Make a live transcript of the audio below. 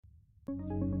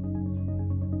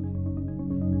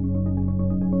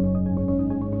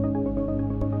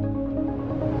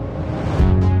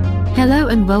Hello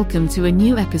and welcome to a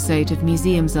new episode of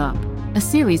Museums Up, a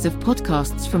series of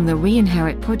podcasts from the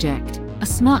Re-Inherit Project, a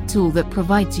smart tool that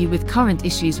provides you with current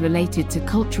issues related to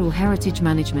cultural heritage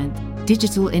management,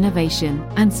 digital innovation,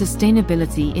 and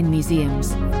sustainability in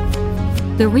museums.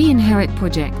 The Re-Inherit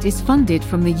Project is funded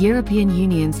from the European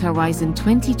Union's Horizon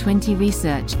 2020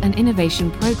 Research and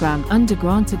Innovation Programme under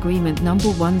Grant Agreement number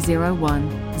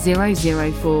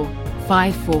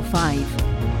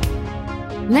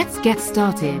 101-004-545. Let's get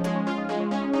started.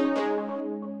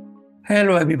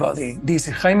 Hello everybody, this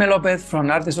is Jaime Lopez from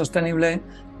Arte Sostenible,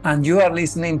 and you are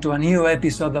listening to a new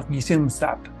episode of Museums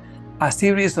Up, a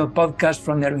series of podcasts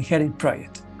from the Re-Inherit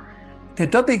Project. The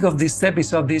topic of this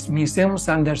episode is museums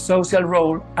and their social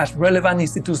role as relevant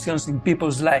institutions in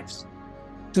people's lives.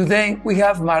 Today we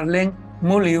have Marlen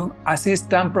Mouliou,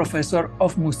 Assistant Professor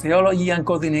of Museology and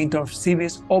Coordinator of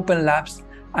CIVIS Open Labs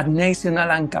at National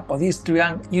and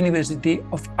Kapodistrian University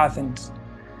of Athens.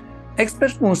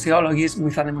 Expert museologists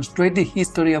with a demonstrated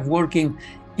history of working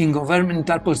in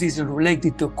governmental positions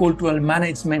related to cultural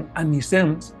management and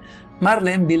museums,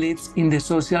 Marlen believes in the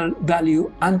social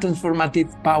value and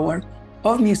transformative power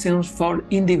of museums for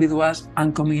individuals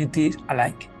and communities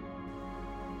alike.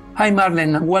 Hi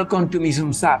Marlen, and welcome to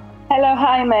Museums Up. Hello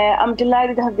Jaime, I'm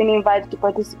delighted to have been invited to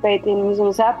participate in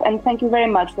Museums Up, and thank you very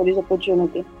much for this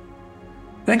opportunity.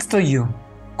 Thanks to you.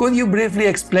 Could you briefly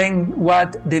explain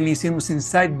what the Museums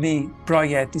Inside Me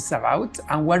project is about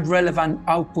and what relevant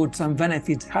outputs and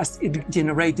benefits has it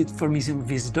generated for museum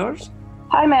visitors?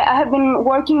 Jaime, I have been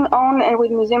working on and with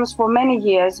museums for many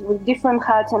years with different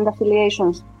hats and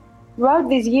affiliations. Throughout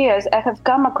these years, I have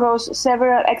come across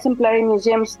several exemplary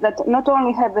museums that not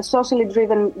only have a socially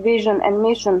driven vision and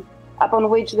mission upon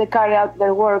which they carry out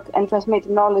their work and transmit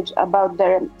knowledge about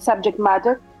their subject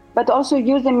matter, but also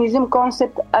use the museum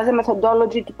concept as a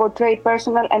methodology to portray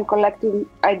personal and collective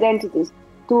identities,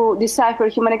 to decipher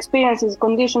human experiences,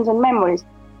 conditions, and memories,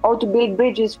 or to build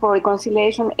bridges for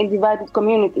reconciliation in divided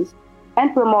communities,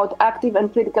 and promote active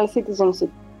and critical citizenship,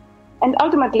 and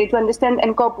ultimately to understand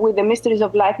and cope with the mysteries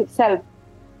of life itself.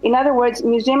 In other words,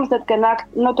 museums that can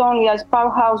act not only as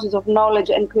powerhouses of knowledge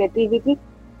and creativity,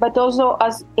 but also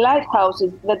as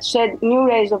lighthouses that shed new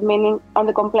rays of meaning on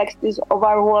the complexities of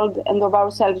our world and of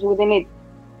ourselves within it.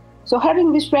 So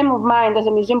having this frame of mind as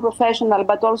a museum professional,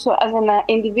 but also as an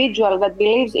individual that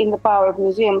believes in the power of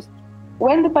museums,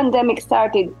 when the pandemic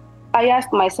started, I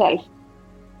asked myself,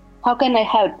 how can I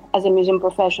help as a museum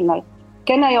professional?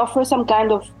 Can I offer some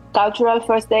kind of cultural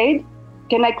first aid?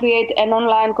 Can I create an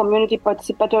online community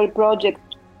participatory project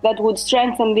that would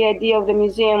strengthen the idea of the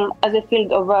museum as a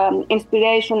field of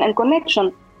inspiration and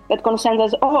connection that concerns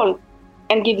us all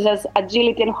and gives us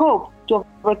agility and hope to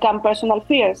overcome personal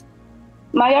fears?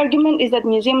 My argument is that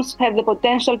museums have the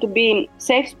potential to be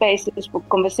safe spaces for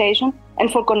conversation and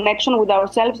for connection with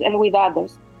ourselves and with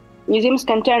others. Museums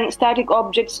can turn static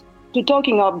objects to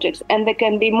talking objects, and they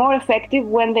can be more effective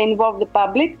when they involve the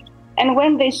public and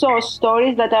when they source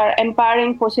stories that are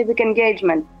empowering for civic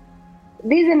engagement.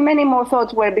 These and many more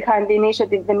thoughts were behind the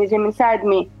initiative The Museum Inside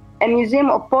Me, a museum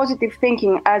of positive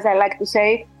thinking, as I like to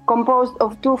say, composed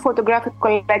of 2 photographic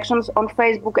collections on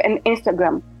Facebook and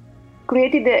Instagram.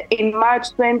 Created in March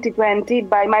 2020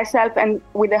 by myself and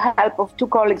with the help of 2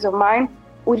 colleagues of mine,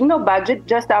 with no budget,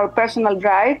 just our personal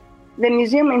drive, the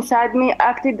Museum Inside Me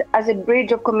acted as a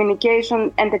bridge of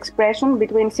communication and expression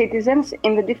between citizens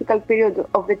in the difficult period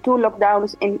of the 2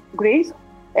 lockdowns in Greece,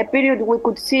 a period we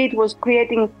could see it was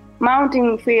creating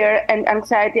mounting fear and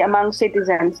anxiety among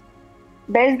citizens.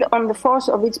 Based on the force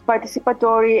of its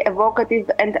participatory, evocative,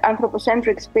 and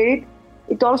anthropocentric spirit,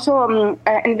 it also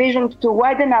envisioned to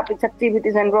widen up its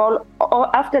activities and role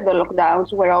after the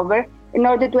lockdowns were over in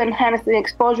order to enhance the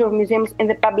exposure of museums in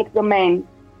the public domain.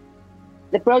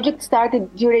 The project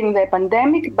started during the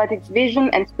pandemic, but its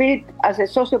vision and spirit as a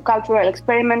socio-cultural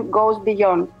experiment goes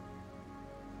beyond.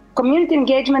 Community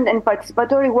engagement and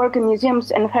participatory work in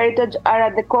museums and heritage are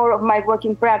at the core of my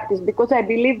working practice, because I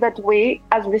believe that we,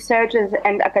 as researchers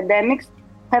and academics,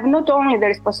 have not only the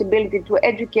responsibility to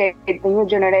educate the new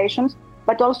generations,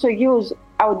 but also use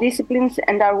our disciplines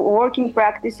and our working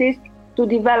practices to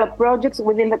develop projects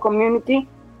within the community,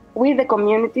 with the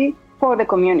community, for the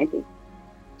community.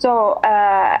 So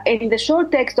in the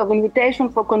short text of invitation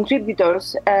for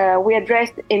contributors we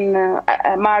addressed in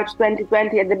March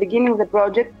 2020 at the beginning of the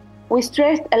project, we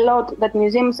stressed a lot that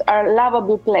museums are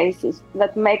lovable places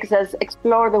that makes us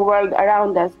explore the world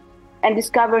around us and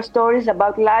discover stories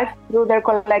about life through their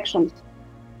collections.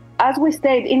 As we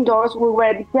stayed indoors, we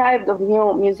were deprived of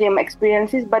new museum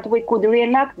experiences, but we could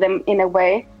reenact them in a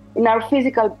way in our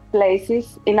physical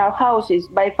places, in our houses,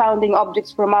 by finding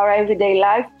objects from our everyday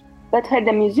life that had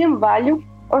a museum value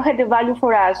or had a value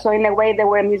for us. So in a way, they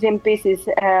were museum pieces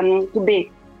to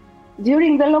be.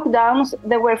 During the lockdowns,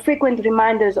 there were frequent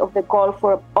reminders of the call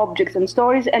for objects and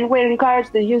stories, and we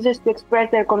encouraged the users to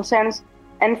express their concerns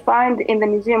and find in the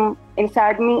museum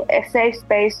inside me a safe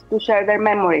space to share their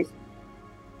memories.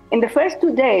 In the first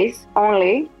 2 days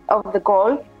only of the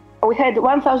call, we had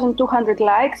 1,200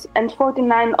 likes and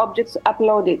 49 objects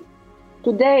uploaded.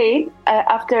 Today,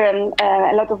 after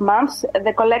a lot of months,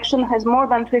 the collection has more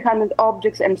than 300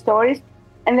 objects and stories,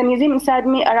 and the museum inside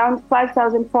me around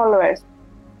 5,000 followers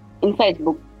in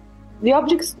Facebook. The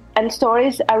objects and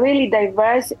stories are really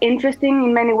diverse, interesting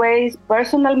in many ways,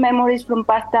 personal memories from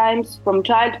past times, from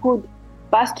childhood,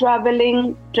 past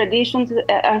traveling, traditions,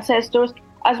 ancestors,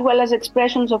 as well as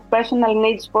expressions of personal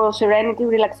needs for serenity,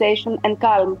 relaxation, and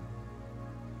calm.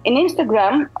 In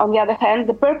Instagram, on the other hand,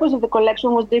 the purpose of the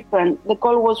collection was different. The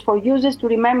call was for users to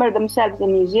remember themselves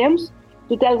in museums,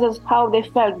 to tell us how they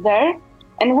felt there,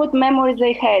 and what memories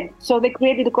they had. So they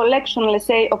created a collection, let's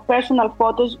say, of personal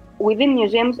photos within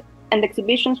museums and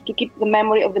exhibitions to keep the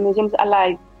memory of the museums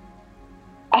alive.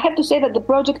 I have to say that the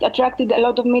project attracted a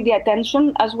lot of media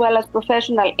attention, as well as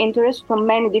professional interest from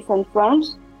many different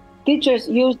fronts. Teachers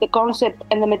used the concept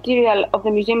and the material of the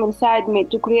museum inside me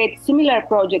to create similar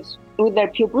projects with their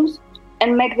pupils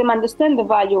and make them understand the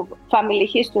value of family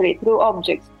history through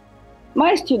objects.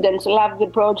 My students loved the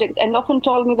project and often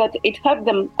told me that it helped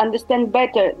them understand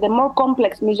better the more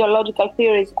complex museological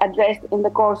theories addressed in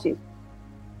the courses.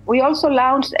 We also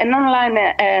launched an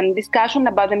online discussion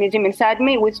about the museum inside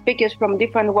me with speakers from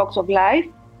different walks of life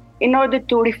in order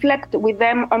to reflect with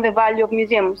them on the value of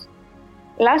museums.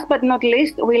 Last but not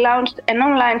least, we launched an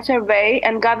online survey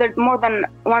and gathered more than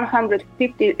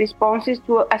 150 responses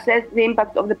to assess the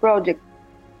impact of the project.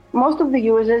 Most of the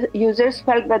users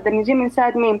felt that the museum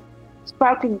inside me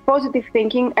sparked positive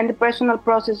thinking and the personal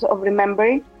process of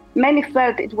remembering. Many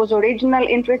felt it was original,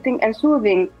 interesting, and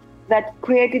soothing, that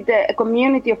created a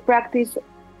community of practice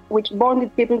which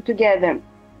bonded people together.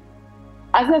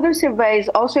 As other surveys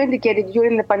also indicated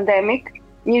during the pandemic,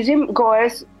 museum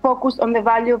goers focused on the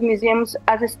value of museums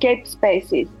as escape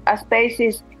spaces, as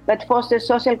spaces that foster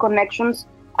social connections,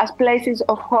 as places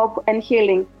of hope and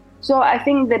healing. So I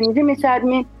think the museum inside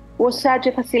me was such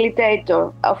a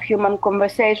facilitator of human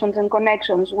conversations and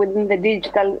connections within the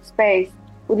digital space,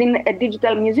 within a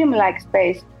digital museum-like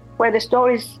space, where the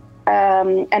stories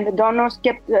and the donors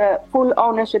kept full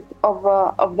ownership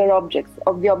of their objects,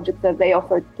 of the objects that they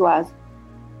offered to us.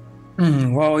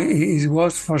 Well, it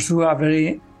was for sure a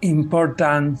very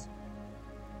important,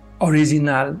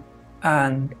 original,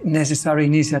 and necessary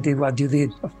initiative what you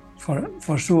did,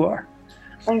 for sure.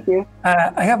 Thank you.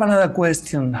 I have another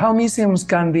question. How museums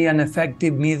can be an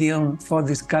effective medium for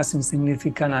discussing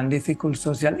significant and difficult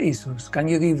social issues? Can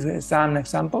you give some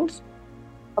examples?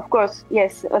 Of course,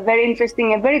 yes. A very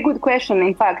interesting, a very good question,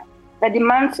 in fact, that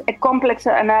demands a complex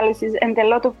analysis and a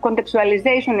lot of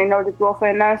contextualization in order to offer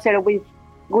an answer with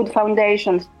good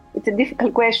foundations. It's a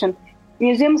difficult question.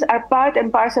 Museums are part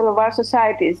and parcel of our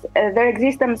societies. Their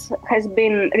existence has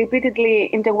been repeatedly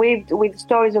interweaved with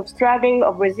stories of struggle,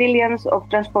 of resilience, of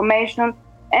transformation,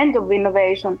 and of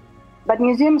innovation. But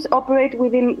museums operate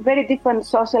within very different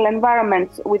social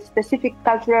environments with specific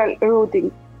cultural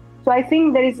rooting. So I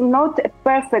think there is not a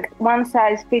perfect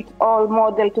one-size-fits-all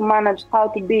model to manage how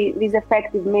to be this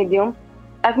effective medium,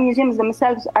 as museums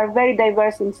themselves are very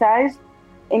diverse in size,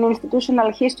 in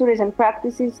institutional histories and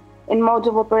practices, in modes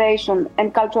of operation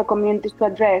and cultural communities to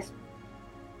address.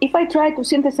 If I try to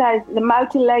synthesize the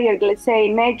multi-layered, let's say,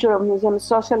 nature of museums'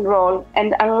 social role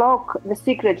and unlock the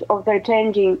secrets of their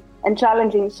changing and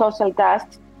challenging social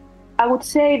tasks, I would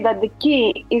say that the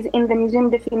key is in the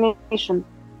museum definition.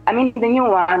 I mean the new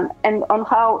one, and on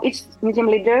how each museum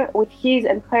leader with his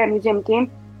and her museum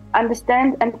team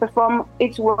understand and perform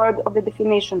each word of the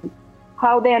definition,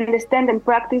 how they understand and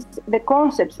practice the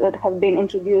concepts that have been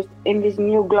introduced in this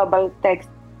new global text.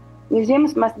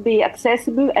 Museums must be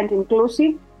accessible and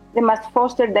inclusive, they must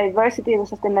foster diversity and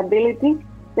sustainability,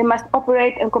 they must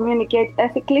operate and communicate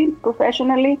ethically,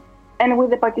 professionally, and with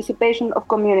the participation of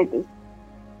communities.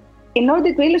 In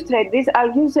order to illustrate this,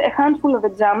 I'll use a handful of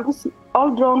examples,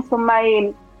 all drawn from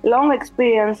my long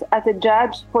experience as a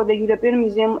judge for the European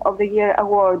Museum of the Year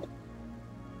award.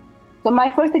 So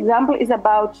my first example is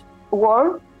about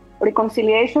war,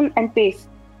 reconciliation, and peace.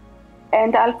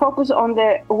 And I'll focus on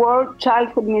the World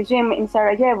Childhood Museum in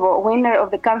Sarajevo, winner of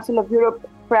the Council of Europe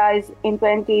Prize in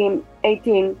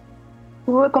 2018.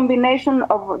 Through a combination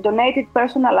of donated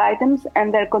personal items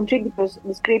and their contributors'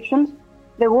 descriptions,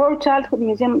 the War Childhood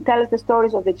Museum tells the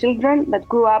stories of the children that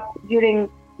grew up during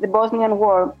the Bosnian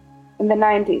War in the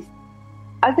 90s.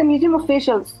 As the museum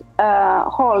officials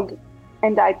hold,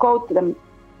 and I quote them,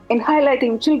 in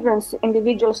highlighting children's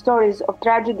individual stories of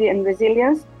tragedy and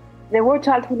resilience, the War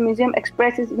Childhood Museum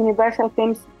expresses universal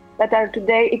themes that are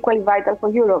today equally vital for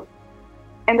Europe.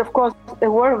 And of course, the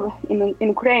war in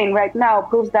Ukraine right now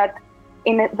proves that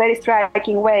in a very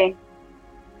striking way.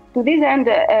 To this end,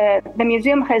 the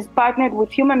museum has partnered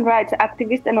with human rights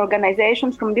activists and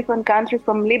organizations from different countries,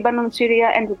 from Lebanon, Syria,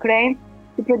 and Ukraine,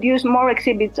 to produce more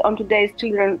exhibits on today's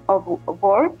children of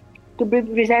war, to be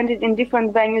presented in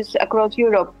different venues across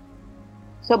Europe.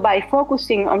 So by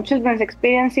focusing on children's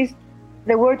experiences,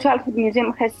 the World Childhood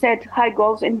Museum has set high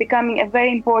goals in becoming a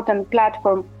very important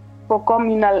platform for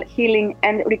communal healing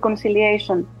and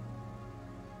reconciliation.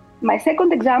 My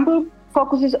second example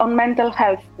focuses on mental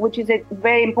health, which is a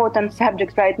very important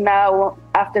subject right now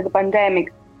after the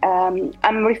pandemic.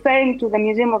 I'm referring to the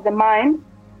Museum of the Mind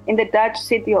in the Dutch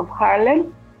city of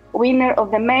Haarlem, winner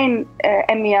of the main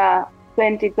EMEA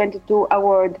 2022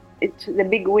 award. It's the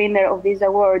big winner of this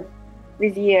award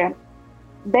this year.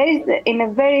 Based in a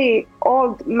very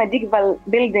old medieval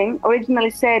building,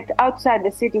 originally set outside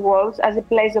the city walls as a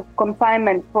place of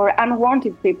confinement for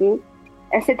unwanted people,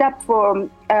 and set up for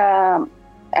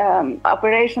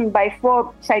operation by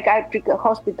 4 psychiatric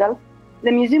hospitals,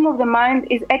 the Museum of the Mind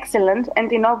is excellent and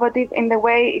innovative in the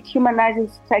way it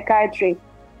humanizes psychiatry.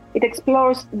 It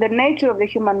explores the nature of the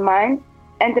human mind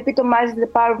and epitomizes the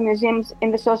power of museums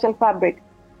in the social fabric.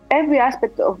 Every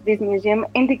aspect of this museum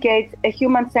indicates a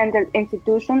human-centered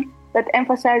institution that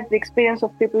emphasizes the experience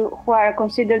of people who are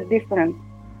considered different.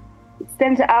 It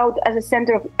stands out as a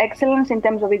center of excellence in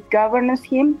terms of its governance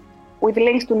scheme, with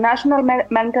links to national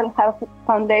mental health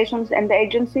foundations and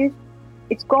agencies.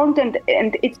 Its content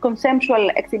and its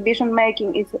conceptual exhibition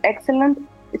making is excellent.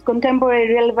 Its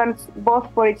contemporary relevance, both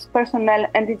for its personnel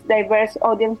and its diverse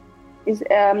audience, is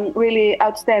really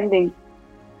outstanding.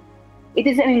 It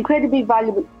is an incredibly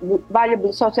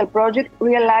valuable social project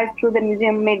realized through the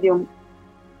museum medium.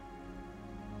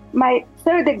 My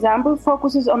third example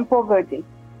focuses on poverty,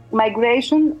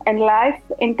 migration, and life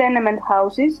in tenement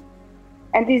houses,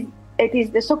 and it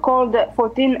is the so-called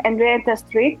 14 Henrietta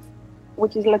Street,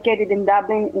 which is located in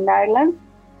Dublin, in Ireland,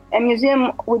 a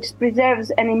museum which preserves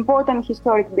an important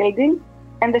historic building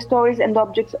and the stories and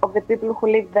objects of the people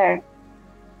who live there.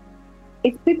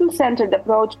 Its people-centered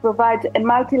approach provides a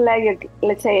multi-layered,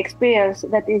 experience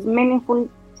that is meaningful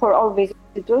for all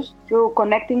visitors through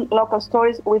connecting local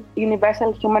stories with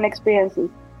universal human experiences.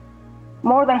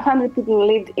 More than 100 people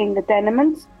lived in the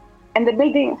tenements, and the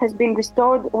building has been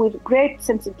restored with great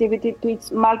sensitivity to its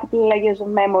multiple layers of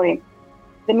memory.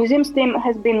 The museum's team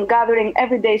has been gathering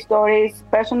everyday stories,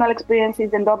 personal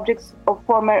experiences, and objects of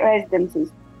former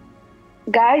residences.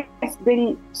 Guides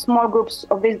bring small groups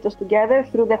of visitors together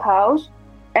through the house,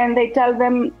 and they tell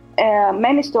them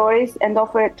many stories and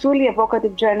offer a truly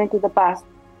evocative journey to the past.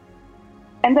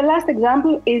 And the last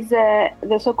example is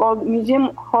the so-called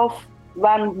Museum Hof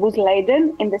van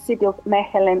Boesleden in the city of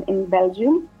Mechelen in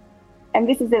Belgium. And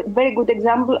this is a very good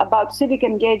example about civic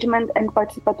engagement and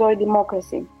participatory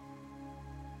democracy.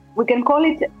 We can call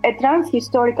it a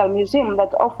trans-historical museum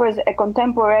that offers a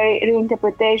contemporary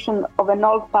reinterpretation of an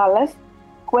old palace,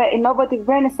 where innovative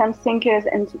Renaissance thinkers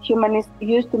and humanists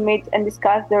used to meet and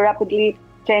discuss the rapidly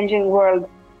changing world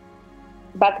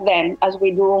back then, as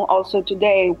we do also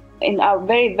today in our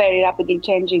very, very rapidly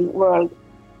changing world.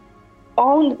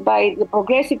 Owned by the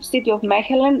progressive city of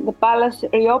Mechelen, the palace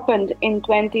reopened in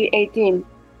 2018.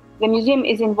 The museum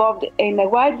is involved in a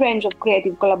wide range of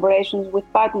creative collaborations with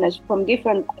partners from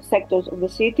different sectors of the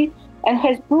city, and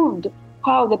has proved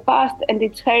how the past and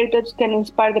its heritage can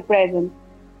inspire the present.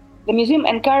 The museum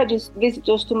encourages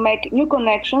visitors to make new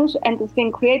connections and to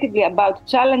think creatively about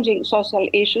challenging social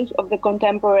issues of the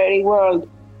contemporary world.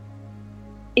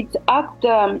 Its acts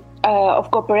of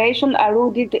cooperation are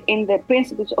rooted in the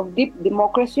principles of deep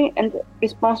democracy and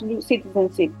responsible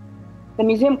citizenship. The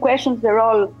museum questions the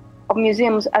role of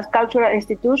museums as cultural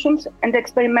institutions and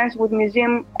experiments with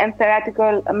museum and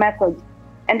theoretical methods.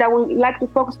 And I would like to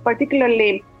focus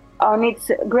particularly on its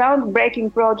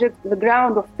groundbreaking project, The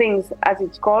Ground of Things, as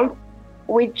it's called,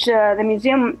 through which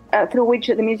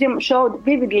the museum showed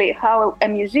vividly how a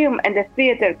museum and a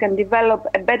theater can develop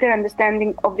a better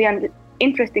understanding of the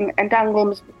interesting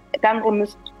entanglements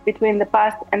between the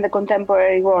past and the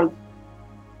contemporary world.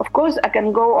 Of course, I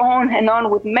can go on and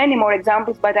on with many more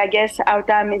examples, but I guess our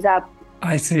time is up.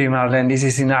 I see, Marlen. This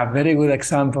is enough. Very good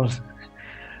examples.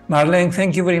 Marlen,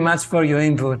 thank you very much for your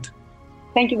input.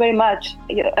 Thank you very much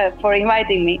for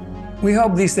inviting me. We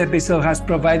hope this episode has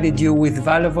provided you with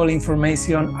valuable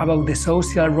information about the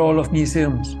social role of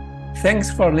museums.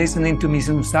 Thanks for listening to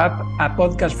Museums Up, a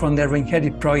podcast from the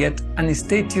Reinherit Project, and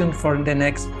stay tuned for the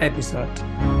next episode.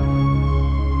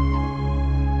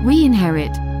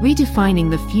 Reinherit,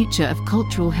 redefining the future of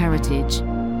cultural heritage.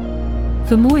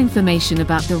 For more information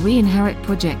about the Reinherit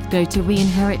project, go to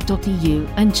reinherit.eu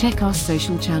and check our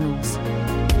social channels.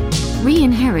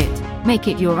 Reinherit, make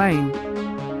it your own.